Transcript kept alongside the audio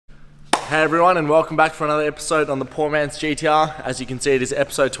Hey everyone, and welcome back for another episode on the Poor Man's GTR. As you can see, it is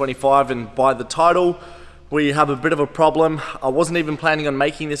episode 25, and by the title, we have a bit of a problem. I wasn't even planning on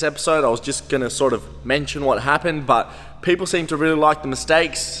making this episode. I was just going to sort of mention what happened, but people seem to really like the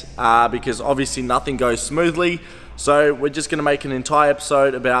mistakes because obviously nothing goes smoothly. So we're just going to make an entire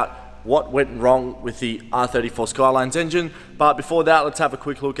episode about what went wrong with the R34 Skyline's engine. But before that, let's have a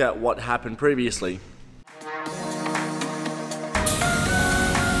quick look at what happened previously.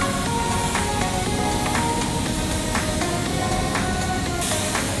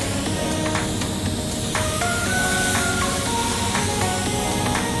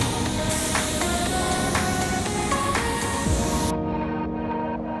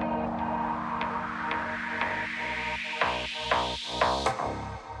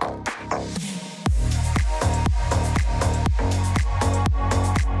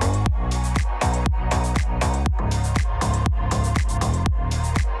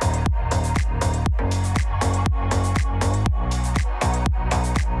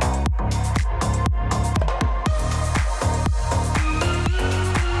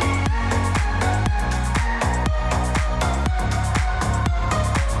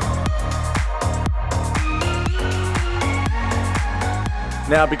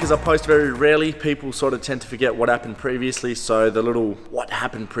 Now, because I post very rarely, people sort of tend to forget what happened previously, so the little what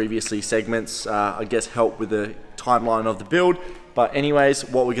happened previously segments, I guess, help with the timeline of the build. But anyways,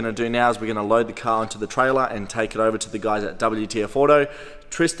 what we're going to do now is we're going to load the car onto the trailer and take it over to the guys at WTFauto.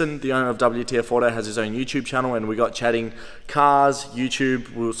 Tristan, the owner of WTFauto, has his own YouTube channel, and we got chatting cars,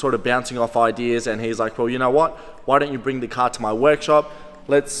 YouTube, we were sort of bouncing off ideas, and he's like, well, you know what, why don't you bring the car to my workshop?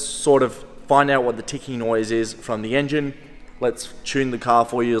 Let's sort of find out what the ticking noise is from the engine. Let's tune the car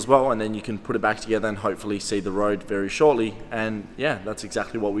for you as well, and then you can put it back together and hopefully see the road very shortly. And yeah, that's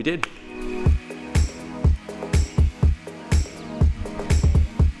exactly what we did.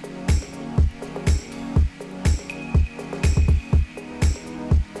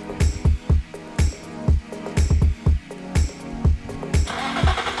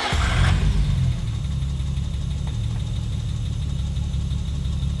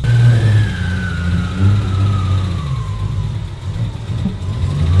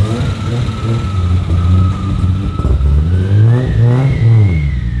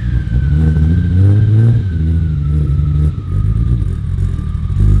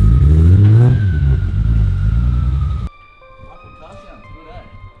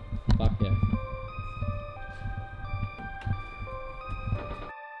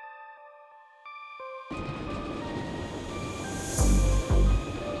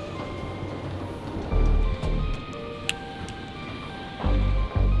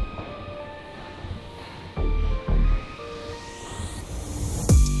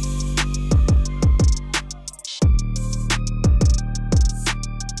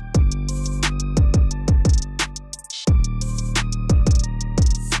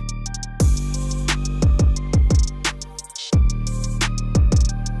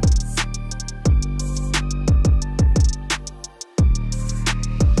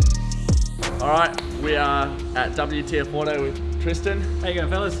 Alright, we are at WTFauto with Tristan. How you going,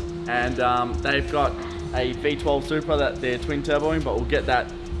 fellas? And they've got a V12 Supra that they're twin turboing, but we'll get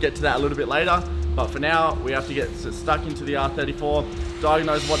to that a little bit later. But for now, we have to get stuck into the R34,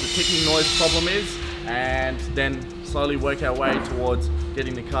 diagnose what the ticking noise problem is, and then slowly work our way towards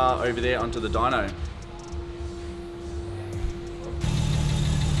getting the car over there onto the dyno.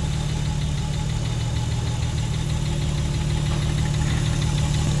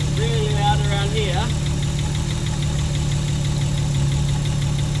 Really loud around here.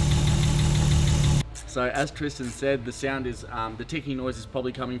 So as Tristan said, the sound is, the ticking noise is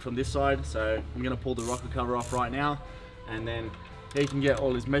probably coming from this side. So I'm gonna pull the rocker cover off right now, and then he can get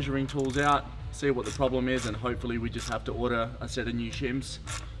all his measuring tools out, see what the problem is, and hopefully we just have to order a set of new shims.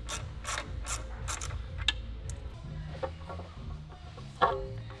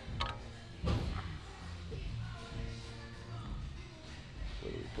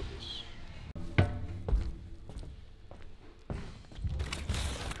 Where do we put this?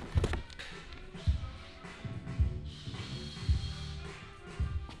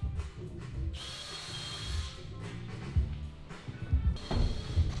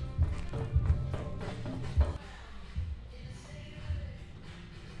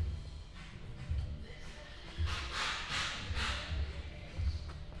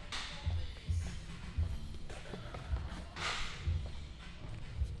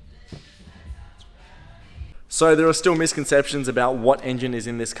 So there are still misconceptions about what engine is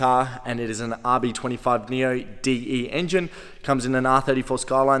in this car, and it is an RB25 Neo DE engine. Comes in an R34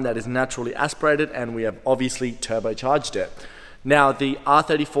 Skyline that is naturally aspirated, and we have obviously turbocharged it. Now, the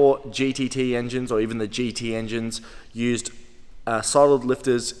R34 GTT engines, or even the GT engines, used solid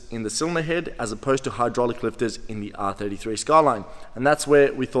lifters in the cylinder head as opposed to hydraulic lifters in the R33 Skyline. And that's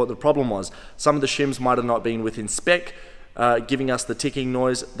where we thought the problem was. Some of the shims might have not been within spec, giving us the ticking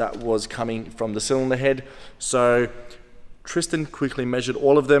noise that was coming from the cylinder head. So Tristan quickly measured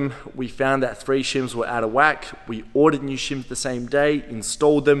all of them. We found that 3 shims were out of whack. We ordered new shims the same day,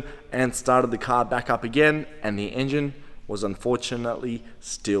 installed them, and started the car back up again, and the engine was unfortunately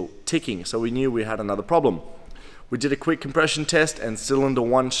still ticking. So we knew we had another problem. We did a quick compression test, and cylinder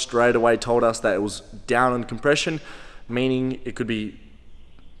 1 straight away told us that it was down on compression, meaning it could be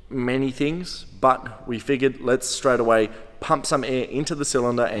many things, but we figured let's straight away pump some air into the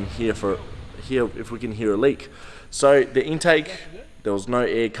cylinder and hear if we can hear a leak. So the intake, there was no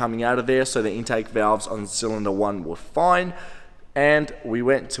air coming out of there, so the intake valves on cylinder 1 were fine. And we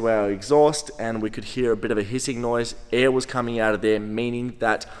went to our exhaust and we could hear a bit of a hissing noise. Air was coming out of there, meaning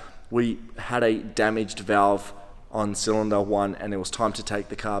that we had a damaged valve on cylinder 1, and it was time to take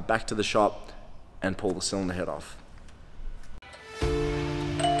the car back to the shop and pull the cylinder head off.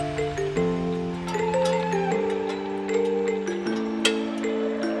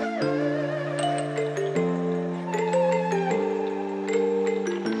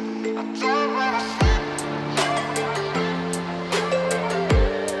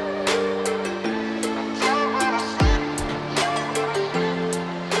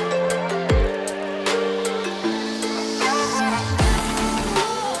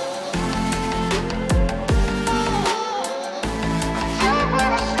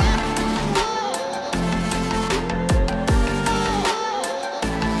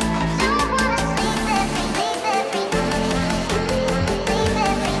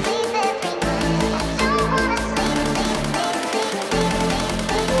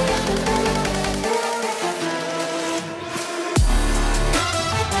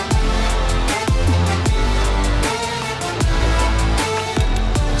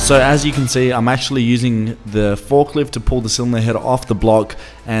 So as you can see, I'm actually using the forklift to pull the cylinder head off the block,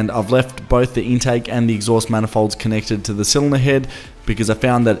 and I've left both the intake and the exhaust manifolds connected to the cylinder head because I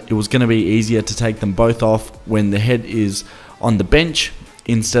found that it was going to be easier to take them both off when the head is on the bench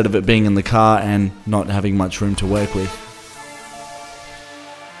instead of it being in the car and not having much room to work with.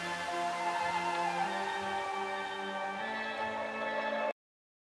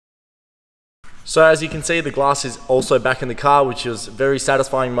 So as you can see, the glass is also back in the car, which was a very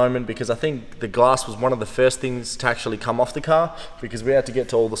satisfying moment because I think the glass was one of the first things to actually come off the car, because we had to get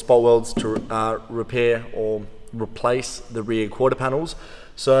to all the spot welds to repair or replace the rear quarter panels.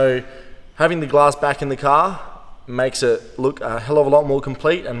 So having the glass back in the car makes it look a hell of a lot more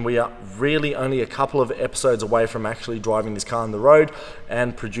complete, and we are really only a couple of episodes away from actually driving this car on the road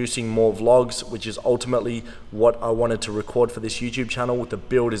and producing more vlogs, which is ultimately what I wanted to record for this YouTube channel. The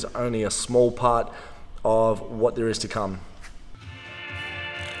build is only a small part of what there is to come.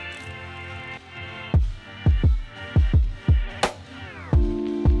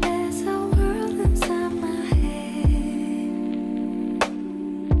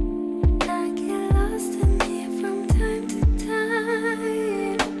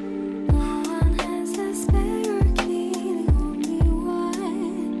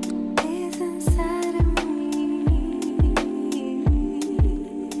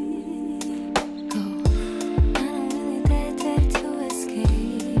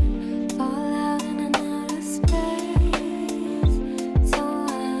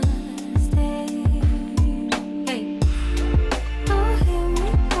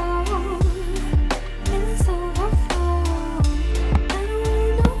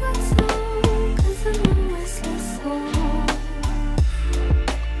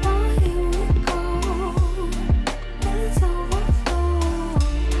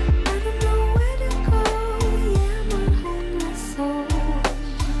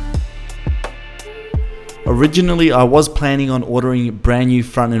 Originally, I was planning on ordering brand new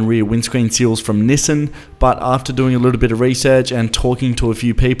front and rear windscreen seals from Nissan, but after doing a little bit of research and talking to a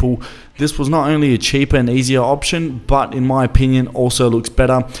few people, this was not only a cheaper and easier option, but in my opinion also looks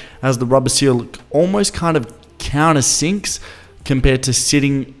better, as the rubber seal almost kind of countersinks compared to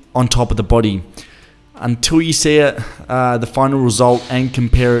sitting on top of the body. Until you see it, the final result, and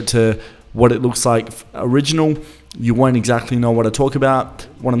compare it to what it looks like original, you won't exactly know what I'm talking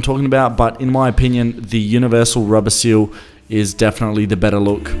about, but in my opinion, the universal rubber seal is definitely the better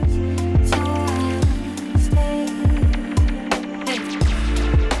look.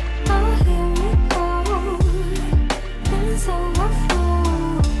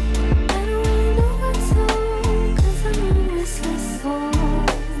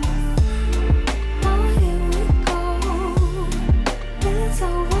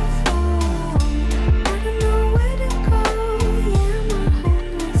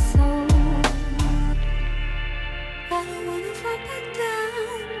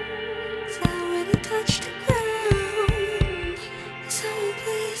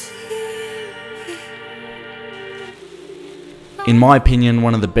 In my opinion,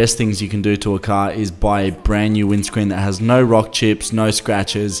 one of the best things you can do to a car is buy a brand new windscreen that has no rock chips, no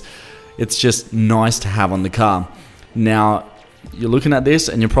scratches. It's just nice to have on the car. Now, you're looking at this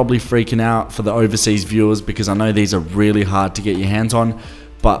and you're probably freaking out for the overseas viewers, because I know these are really hard to get your hands on.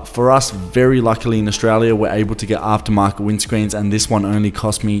 But for us, very luckily in Australia, we're able to get aftermarket windscreens, and this one only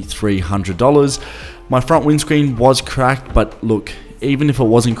cost me $300. My front windscreen was cracked, but look, even if it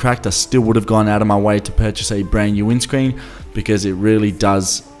wasn't cracked, I still would have gone out of my way to purchase a brand new windscreen, because it really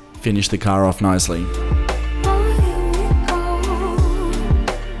does finish the car off nicely.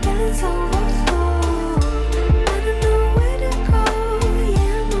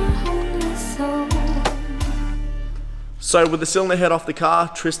 So with the cylinder head off the car,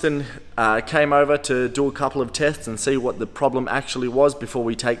 Tristan came over to do a couple of tests and see what the problem actually was before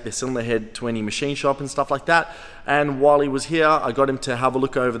we take the cylinder head to any machine shop and stuff like that. And while he was here, I got him to have a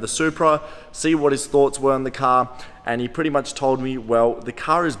look over the Supra, see what his thoughts were on the car, and he pretty much told me, well, the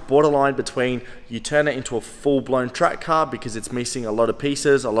car is borderline between you turn it into a full-blown track car because it's missing a lot of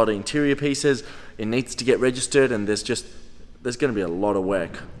pieces, a lot of interior pieces, it needs to get registered, and there's going to be a lot of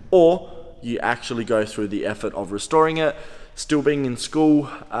work. Or you actually go through the effort of restoring it. Still being in school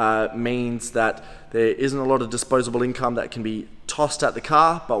means that there isn't a lot of disposable income that can be tossed at the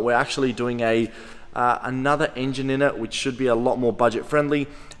car, but we're actually doing another engine in it, which should be a lot more budget friendly.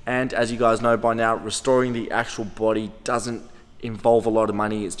 And as you guys know by now, restoring the actual body doesn't involve a lot of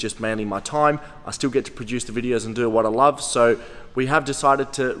money. It's just mainly my time. I still get to produce the videos and do what I love. So we have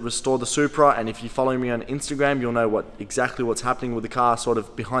decided to restore the Supra, and if you follow me on Instagram, you'll know exactly what's happening with the car, sort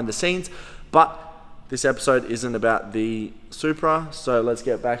of behind the scenes. But this episode isn't about the Supra, so let's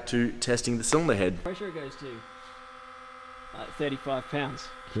get back to testing the cylinder head. Pressure it goes to 35 pounds.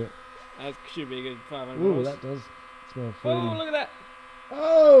 Yeah. That should be a good 500 Ooh, miles. that does smell Oh, fruity. look at that.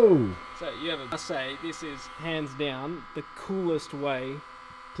 Oh! So you have I say this is hands down the coolest way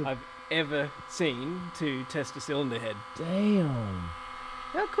I've ever seen to test a cylinder head. Damn.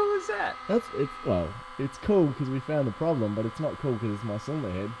 How cool is that? Well, it's cool because we found the problem, but it's not cool because it's my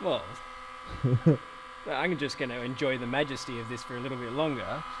cylinder head. Well, I'm just going to enjoy the majesty of this for a little bit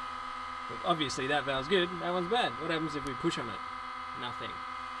longer. But obviously that valve's good, that one's bad. What happens if we push on it? Nothing.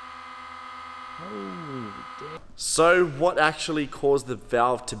 Oh, damn. So what actually caused the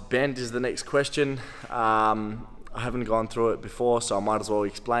valve to bend is the next question. I haven't gone through it before, so I might as well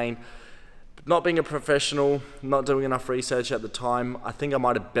explain. But not being a professional, not doing enough research at the time, I think I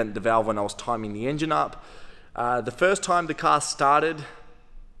might have bent the valve when I was timing the engine up. The first time the car started,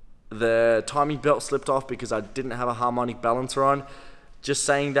 the timing belt slipped off because I didn't have a harmonic balancer on. Just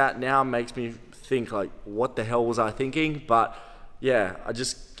saying that now makes me think, like, what the hell was I thinking? But yeah,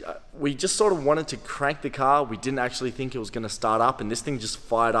 we just sort of wanted to crank the car. We didn't actually think it was going to start up, and this thing just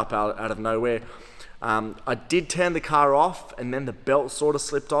fired up out of nowhere. I did turn the car off, and then the belt sort of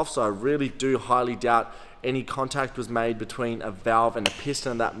slipped off, so I really do highly doubt any contact was made between a valve and a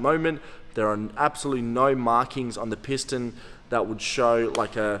piston at that moment. There are absolutely no markings on the piston that would show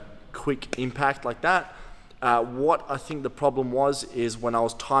like a quick impact like that. What I think the problem was is when I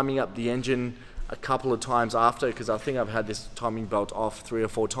was timing up the engine a couple of times after, because I think I've had this timing belt off 3 or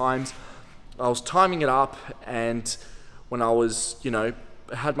 4 times. I was timing it up, and when I was,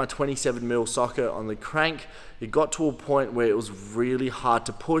 had my 27mm socket on the crank, it got to a point where it was really hard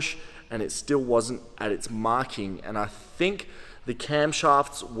to push, and it still wasn't at its marking. And I think the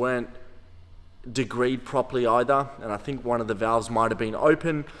camshafts weren't degreed properly either, and I think one of the valves might have been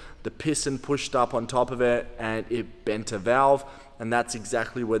open. The piston pushed up on top of it, and it bent a valve. And that's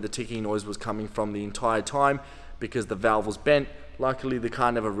exactly where the ticking noise was coming from the entire time, because the valve was bent. Luckily, the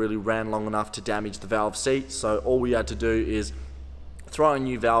car never really ran long enough to damage the valve seat, so all we had to do is throw a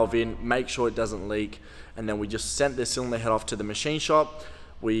new valve in, make sure it doesn't leak, and then we just sent the cylinder head off to the machine shop.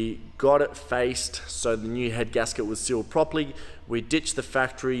 We got it faced so the new head gasket was sealed properly. We ditched the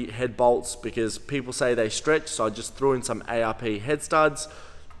factory head bolts because people say they stretch, so I just threw in some ARP head studs,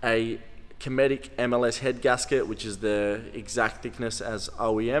 a Kinetic MLS head gasket, which is the exact thickness as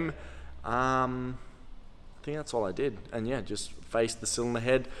OEM. I think that's all I did, and yeah, just faced the cylinder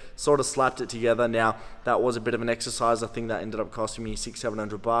head, sort of slapped it together. Now that was a bit of an exercise. I think that ended up costing me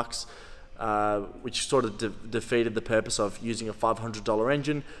 $600-700, which sort of defeated the purpose of using a $500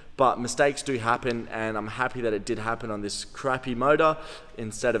 engine. But mistakes do happen, and I'm happy that it did happen on this crappy motor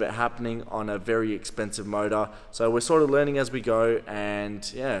instead of it happening on a very expensive motor. So we're sort of learning as we go, and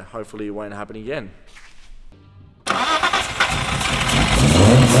yeah, hopefully it won't happen again.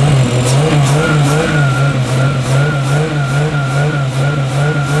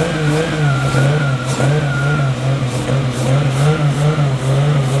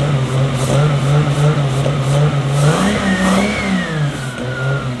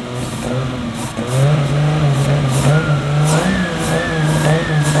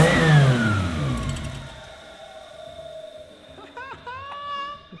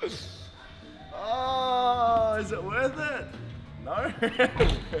 Oh, is it worth it? No?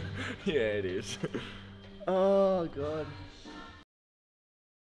 Yeah, it is. Oh, God.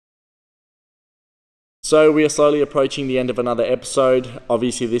 So we are slowly approaching the end of another episode.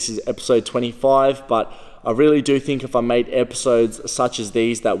 Obviously this is episode 25, but I really do think if I made episodes such as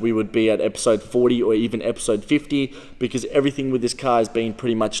these that we would be at episode 40 or even episode 50, because everything with this car has been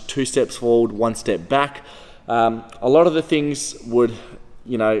pretty much 2 steps forward, 1 step back. A lot of the things would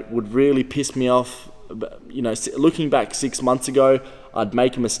really piss me off. You know, looking back 6 months ago, I'd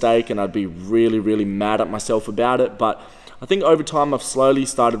make a mistake and I'd be really, really mad at myself about it. But I think over time I've slowly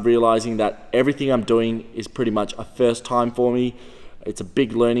started realizing that everything I'm doing is pretty much a first time for me. It's a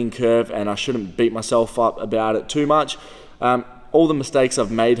big learning curve and I shouldn't beat myself up about it too much. All the mistakes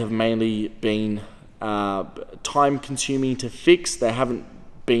I've made have mainly been time consuming to fix. They haven't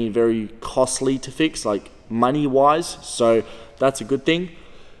been very costly to fix, like money wise, so that's a good thing.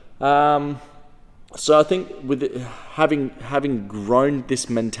 So I think with it, having grown this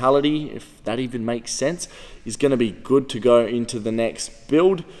mentality, if that even makes sense, is going to be good to go into the next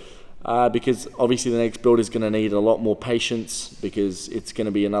build, because obviously the next build is going to need a lot more patience because it's going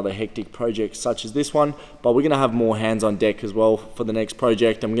to be another hectic project such as this one, but we're going to have more hands on deck as well for the next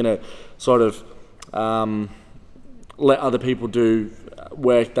project. I'm going to sort of let other people do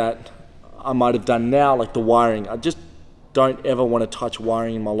work that I might have done now, like the wiring. I just don't ever want to touch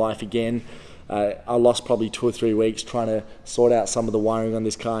wiring in my life again. I lost probably 2 or 3 weeks trying to sort out some of the wiring on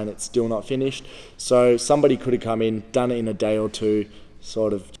this car and it's still not finished. So somebody could have come in, done it in a day or two,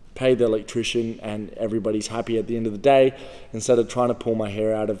 sort of paid the electrician and everybody's happy at the end of the day, instead of trying to pull my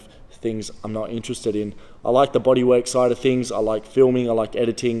hair out of things I'm not interested in. I like the bodywork side of things, I like filming, I like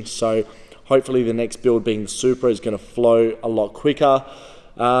editing, so hopefully the next build being the Supra is going to flow a lot quicker.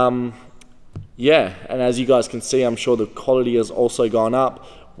 Yeah, and as you guys can see, I'm sure the quality has also gone up.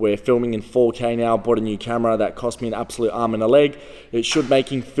 We're filming in 4K now, bought a new camera that cost me an absolute arm and a leg. It should make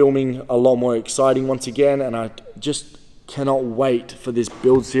filming a lot more exciting once again, and I just cannot wait for this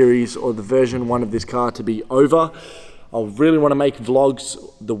build series or the version 1 of this car to be over. I really want to make vlogs.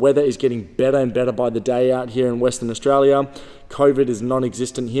 The weather is getting better and better by the day out here in Western Australia. COVID is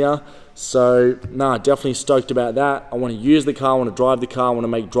non-existent here, so definitely stoked about that. I want to use the car, I want to drive the car, I want to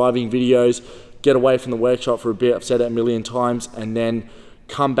make driving videos, get away from the workshop for a bit, I've said it a million times, and then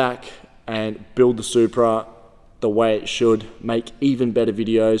come back and build the Supra the way it should, make even better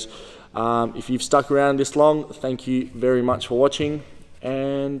videos. If you've stuck around this long, thank you very much for watching,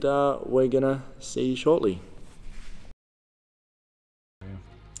 and we're gonna see you shortly.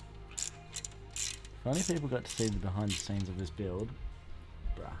 If only people got to see the behind the scenes of this build,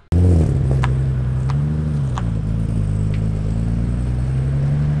 bruh.